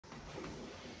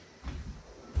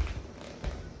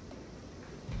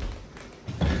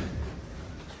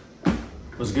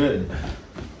What's good?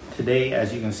 Today,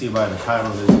 as you can see by the title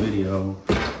of this video,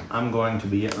 I'm going to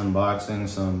be unboxing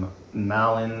some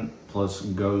Malin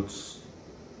Goetz,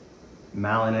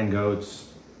 Malin and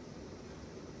Goetz.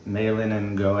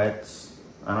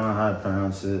 I don't know how to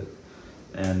pronounce it,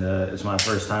 and it's my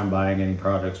first time buying any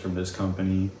products from this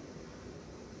company.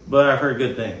 But I've heard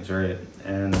good things, right?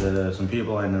 And some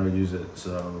people I know use it.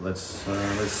 So let's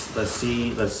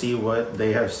see what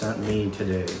they have sent me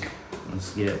today.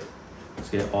 Let's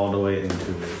get all the way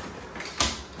into it.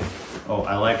 Oh,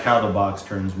 I like how the box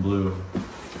turns blue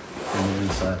from the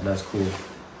inside. That's cool.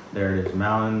 There it is.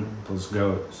 Malin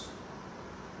Goetz.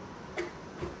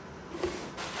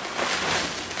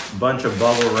 Bunch of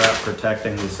bubble wrap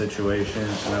protecting the situation,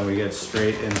 and then we get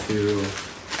straight into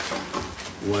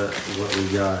what we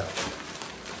got.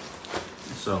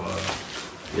 So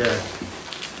yeah,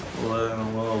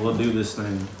 we'll do this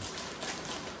thing.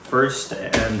 First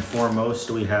and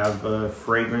foremost, we have a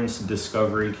fragrance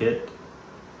discovery kit.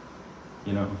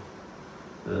 You know,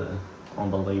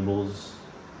 on the labels,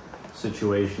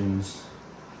 situations.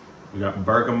 We got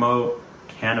bergamot,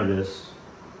 cannabis,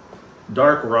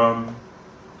 dark rum,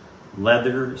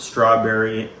 leather,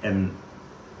 strawberry, and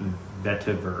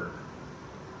vetiver.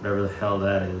 Whatever the hell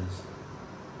that is.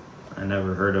 I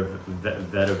never heard of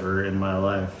vetiver in my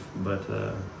life, but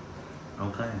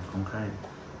okay.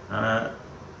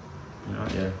 You know,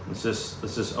 yeah. Let's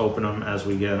just open them as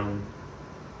we get them.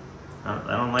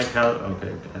 I don't like how.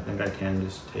 Okay, I think I can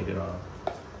just take it off.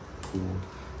 Cool.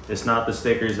 It's not the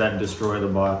stickers that destroy the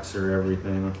box or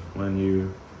everything when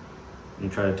you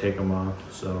try to take them off.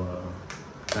 So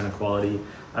kind of quality.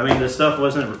 I mean, this stuff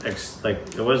wasn't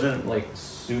it wasn't like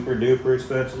super duper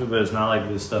expensive, but it's not like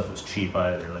this stuff was cheap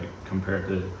either. Like compared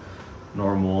to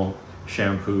normal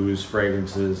shampoos,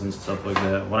 fragrances, and stuff like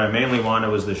that. What I mainly wanted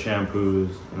was the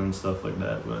shampoos and stuff like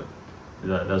that, but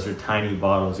those are tiny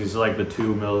bottles. These are like the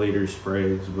 2 milliliter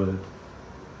sprays, but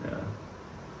yeah,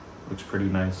 looks pretty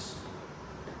nice.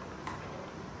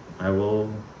 I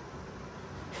will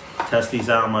test these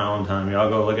out on my own time. Y'all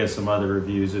go look at some other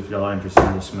reviews if y'all are interested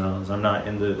in the smells. I'm not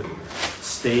in the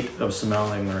state of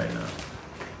smelling right now.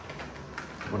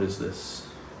 What is this?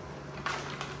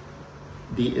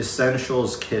 The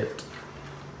Essentials Kit.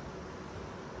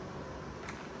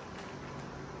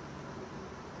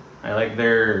 I like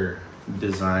their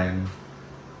design.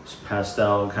 It's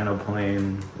pastel, kind of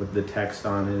plain with the text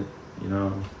on it, you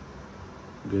know,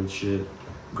 good shit.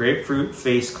 Grapefruit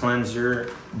face cleanser,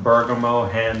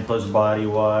 bergamot hand plus body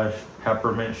wash,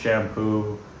 peppermint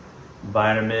shampoo,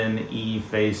 vitamin E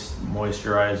face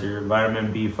moisturizer,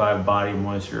 vitamin B5 body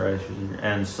moisturizer,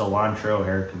 and cilantro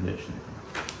hair conditioner.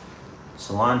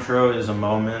 Cilantro is a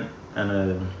moment and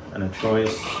a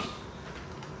choice.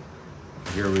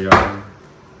 Here we are.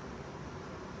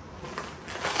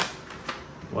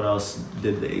 What else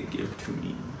did they give to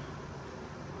me?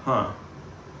 Huh.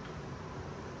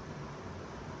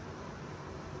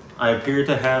 I appear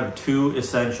to have 2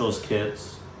 essentials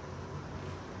kits,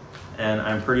 and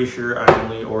I'm pretty sure I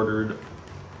only ordered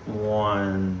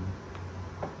 1.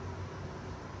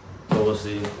 So we'll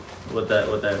see what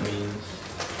that means.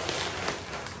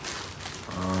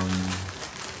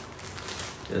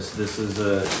 This is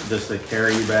just a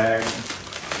carry bag,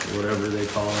 whatever they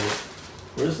call it.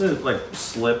 Where's the like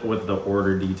slip with the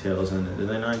order details in it? Did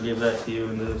they not give that to you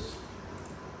in this?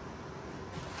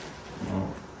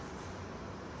 No.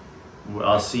 Well,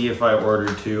 I'll see if I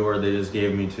ordered 2 or they just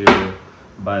gave me 2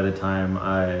 by the time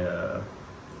I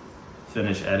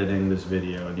finish editing this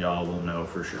video, and y'all will know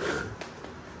for sure.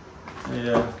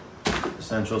 Yeah,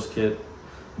 Essentials Kit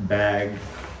bag.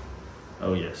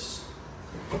 Oh yes.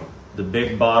 The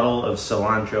big bottle of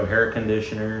cilantro hair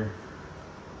conditioner.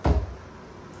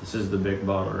 This is the big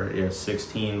bottle, right? Yeah,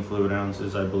 16 fluid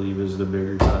ounces, I believe, is the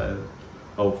bigger size.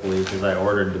 Hopefully, because I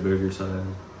ordered the bigger size.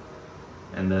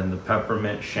 And then the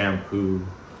peppermint shampoo,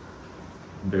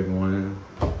 big one.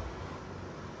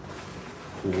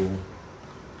 Cool.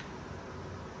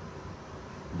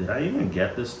 Did I even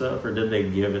get this stuff, or did they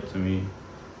give it to me?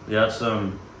 We got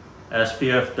some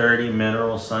SPF 30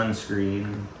 mineral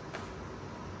sunscreen,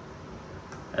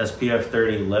 SPF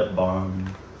 30 lip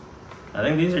balm. I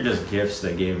think these are just gifts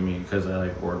they gave me because I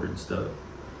like ordered stuff.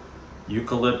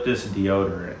 Eucalyptus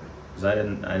deodorant, because I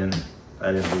didn't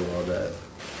do all that.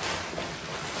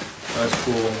 That's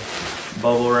cool.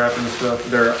 Bubble wrap and stuff.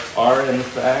 There are in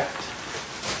fact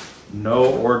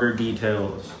no order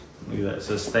details. Look at that. It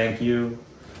says thank you,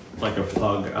 like a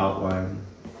pug outline.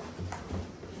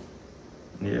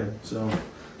 Yeah, so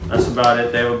that's about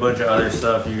it. They have a bunch of other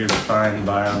stuff you can find and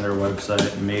buy on their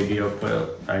website. Maybe I'll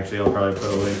probably put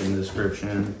a link in the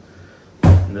description.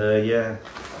 And yeah,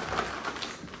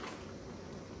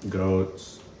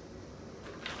 Goetz.